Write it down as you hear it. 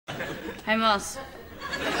Hey, Moss.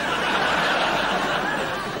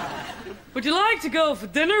 Would you like to go for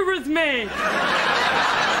dinner with me? And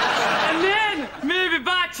then maybe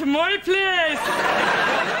back to my place?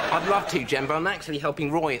 I'd love to, Jen, but I'm actually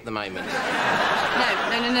helping Roy at the moment. No.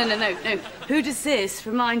 Who does this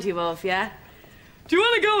remind you of, yeah? Do you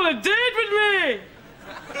want to go on a date with me?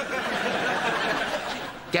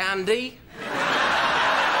 Gandhi?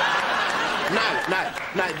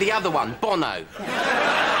 No, the other one, Bono.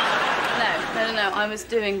 No, I was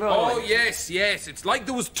doing Roy. Oh, yes, it's like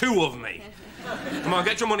there was two of me. Come on,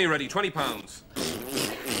 get your money ready, £20.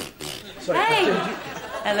 Sorry, hey!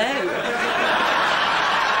 Hello.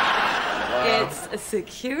 Wow. It's a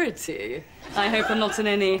security. I hope I'm not in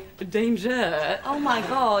any danger. Oh, my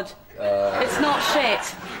God. It's not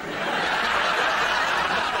shit.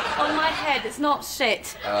 On my head, it's not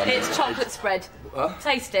shit. It's chocolate spread.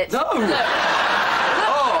 Taste it. No! Look.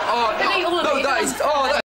 Oh, Don't eat all of it. that is... Oh,